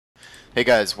Hey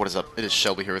guys, what is up? It is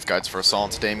Shelby here with GuidesForUsAll,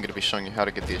 and today I'm going to be showing you how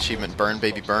to get the achievement Burn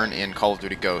Baby Burn in Call of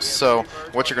Duty Ghosts. So,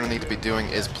 what you're going to need to be doing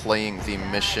is playing the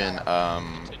mission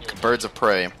Birds of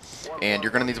Prey, and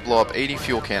you're going to need to blow up 80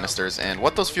 fuel canisters, and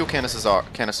what those fuel canisters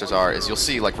are is you'll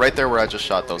see, like right there where I just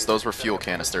shot those were fuel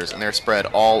canisters, and they're spread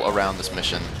all around this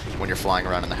mission when you're flying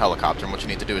around in the helicopter, and what you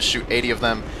need to do is shoot 80 of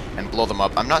them and blow them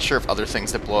up. I'm not sure if other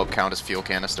things that blow up count as fuel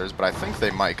canisters, but I think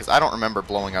they might, because I don't remember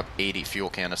blowing up 80 fuel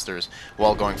canisters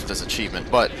while going for this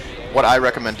achievement. But what I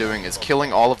recommend doing is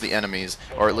killing all of the enemies,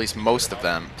 or at least most of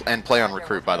them, and play on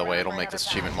Recruit, by the way. It'll make this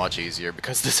achievement much easier,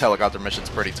 because this helicopter mission's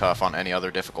pretty tough on any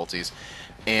other difficulties.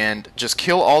 And just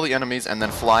kill all the enemies, and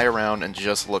then fly around and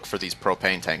just look for these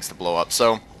propane tanks to blow up.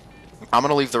 So, I'm going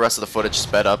to leave the rest of the footage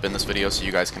sped up in this video so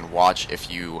you guys can watch if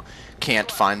you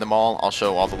can't find them all. I'll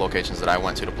show all the locations that I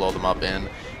went to blow them up in.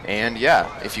 And yeah,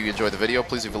 if you enjoyed the video,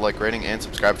 please leave a like, rating, and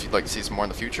subscribe if you'd like to see some more in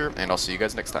the future. And I'll see you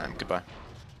guys next time. Goodbye.